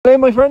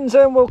my friends,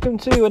 and welcome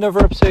to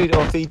another episode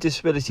of the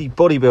Disability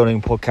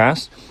Bodybuilding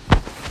Podcast.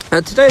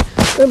 Today,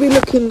 we'll be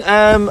looking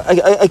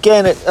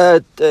again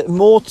at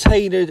more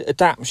tailored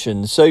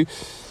adaptions. So,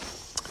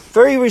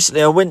 very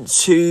recently, I went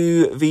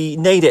to the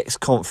NADEX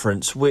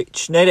conference,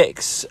 which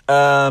NADEX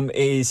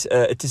is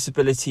a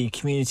disability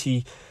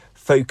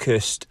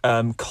community-focused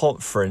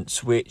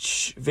conference,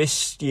 which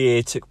this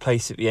year took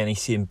place at the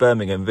NEC in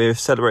Birmingham. They're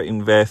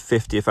celebrating their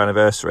 50th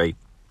anniversary,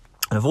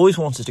 and I've always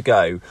wanted to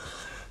go.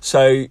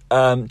 So,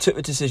 took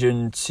the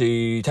decision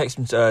to take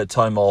some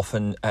time off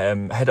and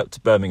head up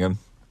to Birmingham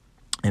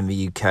in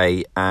the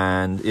UK,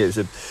 and it was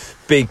a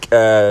big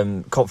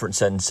conference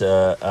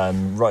centre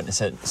right in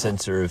the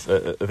centre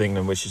of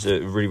England, which is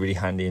a really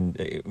handy and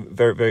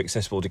very, very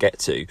accessible to get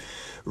to.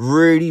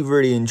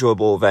 Really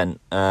enjoyable event.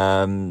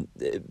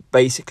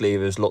 Basically,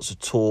 there's lots of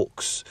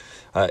talks,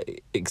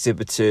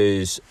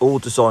 exhibitors, all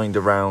designed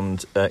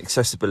around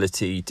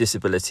accessibility,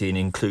 disability and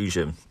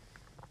inclusion.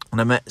 And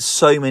I met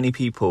so many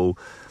people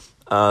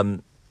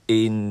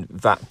in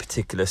that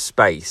particular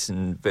space,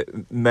 and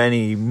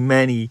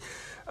many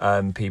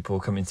people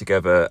coming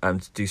together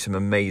to do some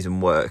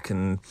amazing work.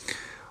 And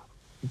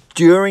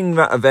during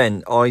that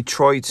event, I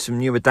tried some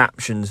new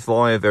adaptions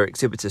via their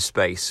exhibitor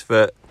space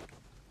that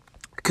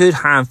could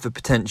have the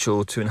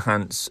potential to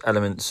enhance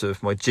elements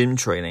of my gym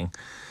training.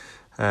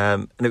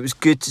 And it was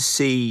good to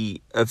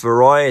see a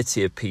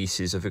variety of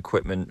pieces of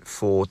equipment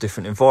for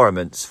different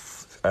environments.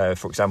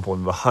 For example,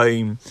 in the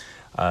home,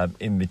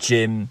 in the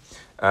gym,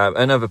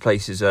 and other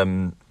places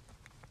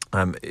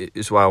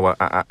as well,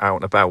 out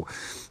and about.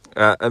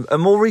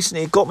 And more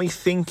recently, it got me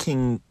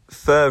thinking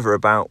further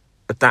about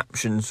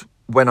adaptions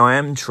when I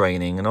am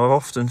training, and I've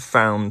often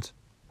found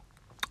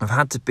I've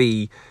had to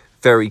be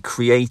very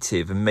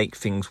creative and make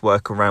things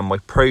work around my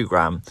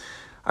program,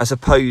 as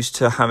opposed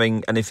to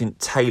having anything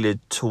tailored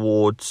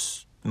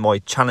towards my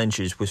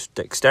challenges with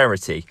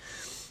dexterity.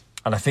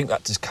 And I think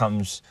that just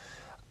comes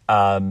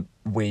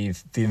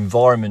with the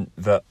environment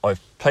that I've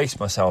placed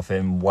myself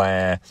in,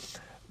 where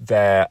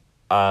there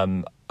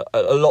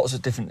lots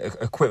of different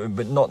equipment,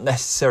 but not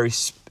necessarily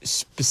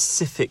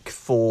specific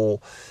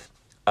for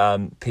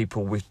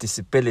people with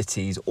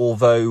disabilities,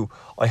 although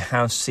I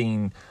have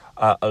seen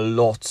a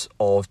lot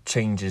of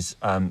changes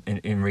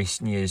in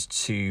recent years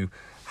to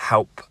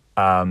help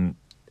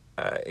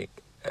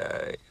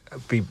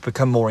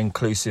become more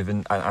inclusive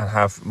and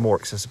have more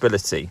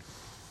accessibility.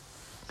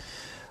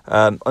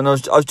 And I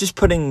was just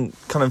putting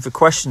kind of the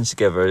questions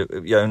together,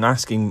 and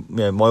asking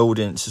my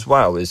audience as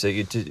well, is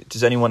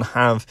does anyone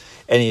have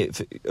any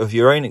of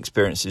your own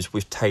experiences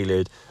with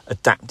tailored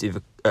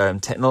adaptive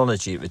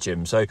technology at the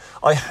gym? So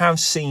I have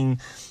seen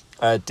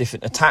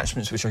different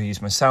attachments which I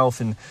use myself,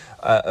 and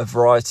a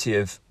variety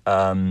of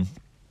as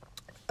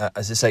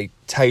I say,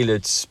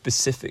 tailored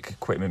specific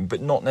equipment,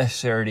 but not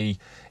necessarily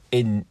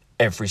in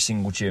every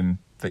single gym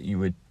that you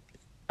would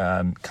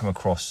come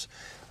across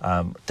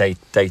day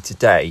to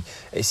day.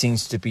 It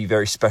seems to be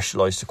very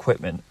specialized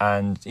equipment,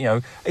 and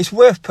it's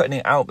worth putting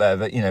it out there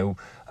that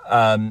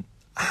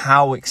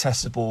how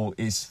accessible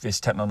is this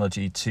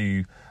technology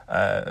to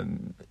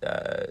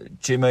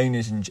gym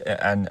owners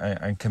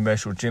and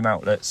commercial gym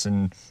outlets,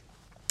 and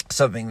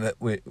something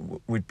that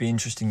would be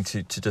interesting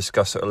to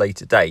discuss at a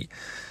later date.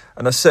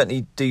 And I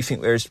certainly do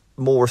think there is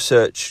more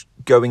research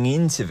going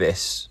into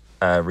this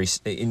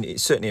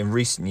certainly in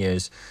recent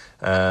years.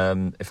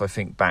 If I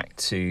think back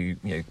to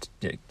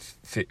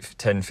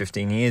 10,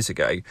 15 years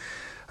ago,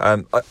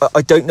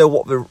 I don't know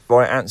what the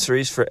right answer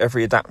is for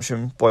every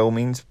adaptation, by all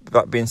means.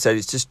 That being said,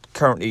 it's just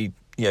currently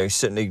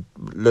certainly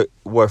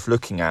worth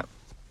looking at,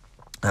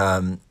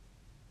 and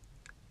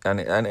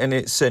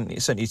it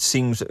certainly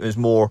seems that there's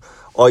more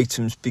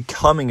items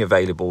becoming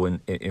available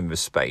in the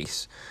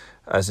space,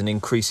 as an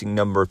increasing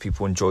number of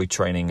people enjoy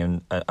training,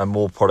 and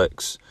more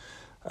products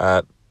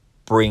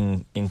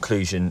bring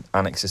inclusion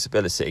and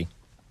accessibility.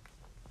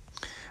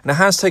 And it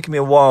has taken me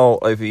a while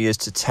over the years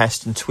to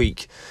test and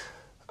tweak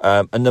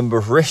a number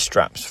of wrist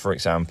straps, for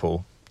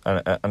example,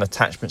 and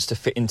attachments to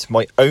fit into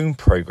my own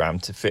program,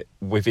 to fit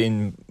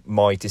within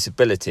my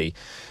disability.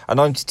 And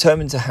I'm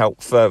determined to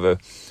help further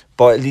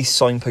by at least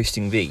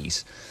signposting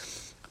these.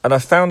 And I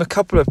found a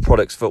couple of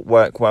products that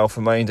work well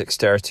for my own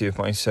dexterity with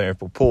my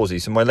cerebral palsy.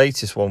 So my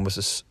latest one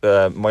was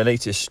my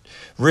latest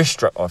wrist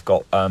strap I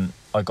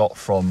got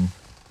from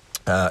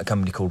a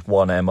company called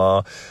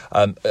 1MR.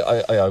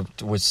 I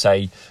would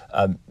say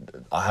I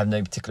have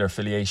no particular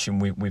affiliation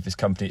with this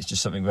company. It's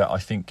just something that I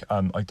think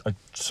I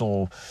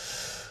saw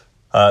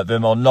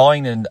them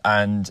online,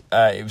 and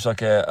it was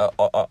like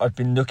I've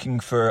been looking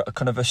for a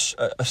kind of a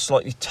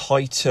slightly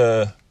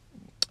tighter,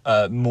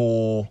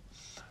 more,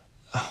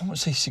 I won't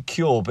say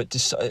secure, but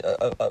just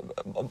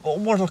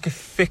more like a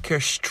thicker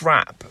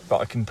strap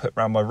that I can put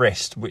around my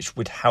wrist, which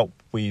would help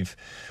with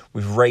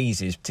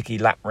raises,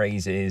 particularly lat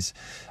raises,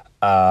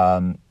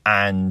 and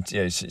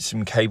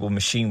some cable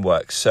machine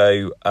work.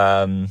 So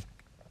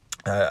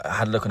I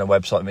had a look on a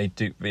website, and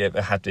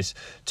they had this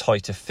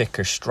tighter,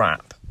 thicker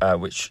strap,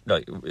 which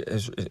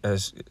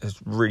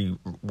has really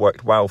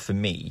worked well for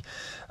me.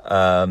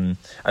 And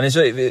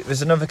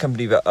there's another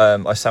company that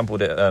I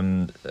sampled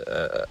a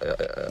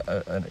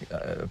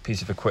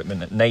piece of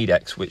equipment at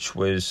Nadex, which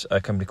was a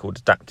company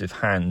called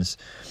Adaptions,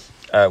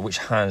 which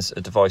has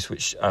a device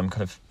which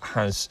kind of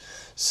has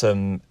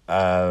some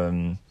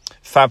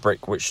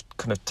fabric which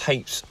kind of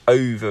tapes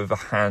over the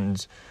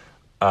hand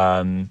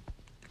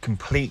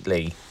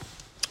completely,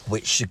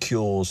 which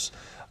secures,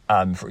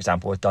 for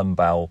example, a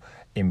dumbbell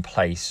in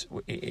place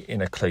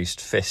in a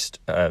closed fist.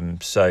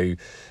 So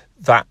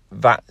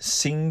that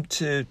seemed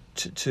to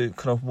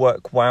kind of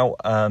work well.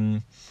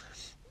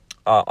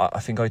 I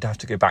think I'd have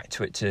to go back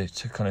to it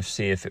to kind of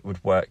see if it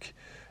would work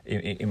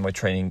in my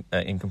training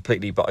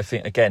completely. But I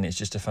think, again, it's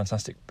just a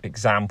fantastic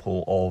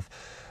example of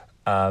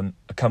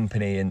a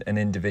company and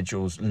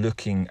individuals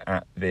looking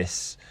at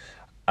this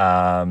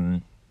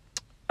kind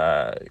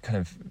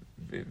of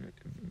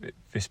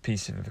this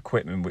piece of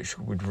equipment, which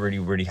would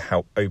really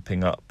help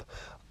open up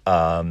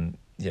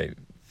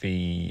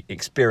the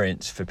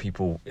experience for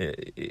people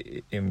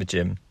in the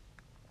gym.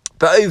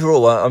 But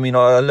overall, I mean,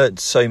 I learned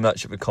so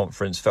much at the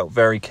conference, felt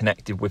very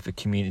connected with the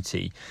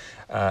community,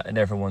 and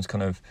everyone's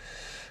kind of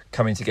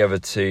coming together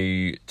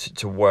to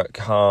work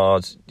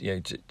hard,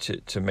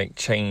 to make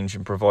change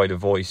and provide a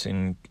voice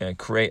and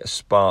create a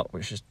spark,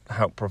 which has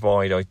helped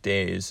provide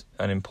ideas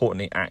and,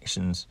 importantly,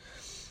 actions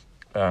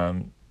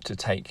to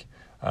take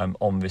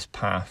on this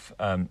path,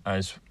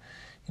 as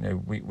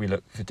we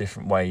look for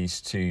different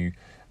ways to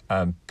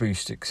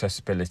boost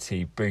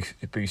accessibility,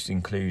 boost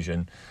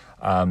inclusion,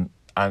 and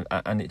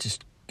it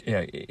just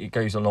it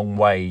goes a long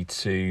way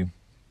to,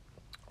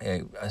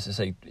 as I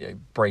say,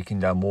 breaking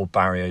down more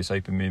barriers,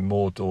 opening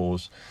more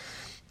doors,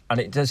 and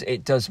it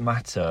does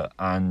matter,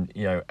 and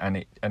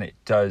it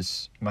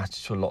does matter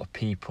to a lot of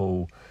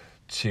people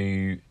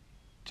to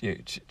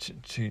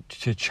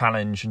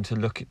challenge and to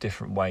look at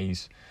different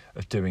ways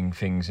of doing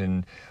things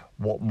and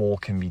what more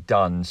can be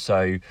done.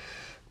 So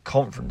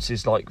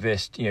conferences like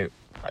this,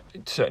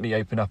 certainly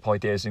open up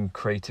ideas and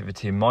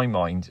creativity in my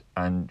mind.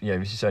 And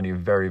this is only a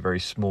very, very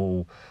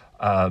small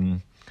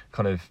kind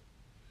of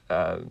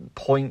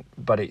point,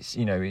 but it's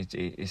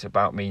it's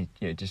about me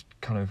just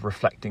kind of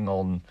reflecting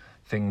on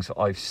things that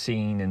I've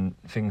seen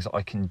and things that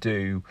I can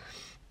do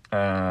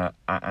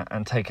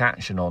and take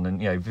action on. And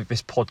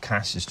this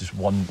podcast is just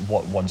one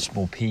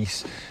small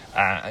piece,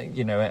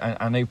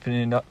 and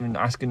opening up and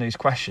asking those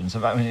questions.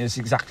 I mean, it's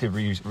exactly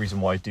the reason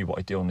why I do what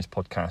I do on this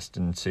podcast,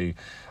 and to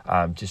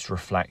just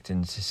reflect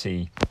and to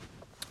see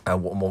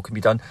what more can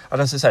be done. And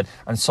as I said,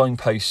 and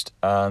signpost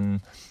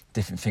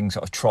different things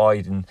that I've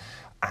tried and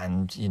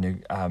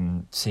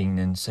seen.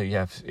 And so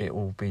it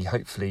will be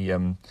hopefully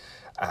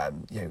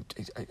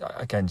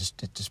again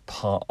just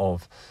part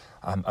of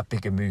a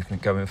bigger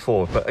movement going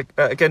forward. But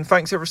again,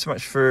 thanks ever so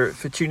much for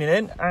tuning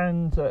in.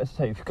 And as I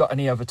say, if you've got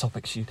any other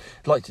topics you'd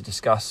like to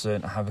discuss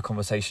and have a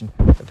conversation,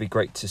 it'd be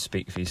great to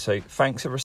speak with you. So thanks ever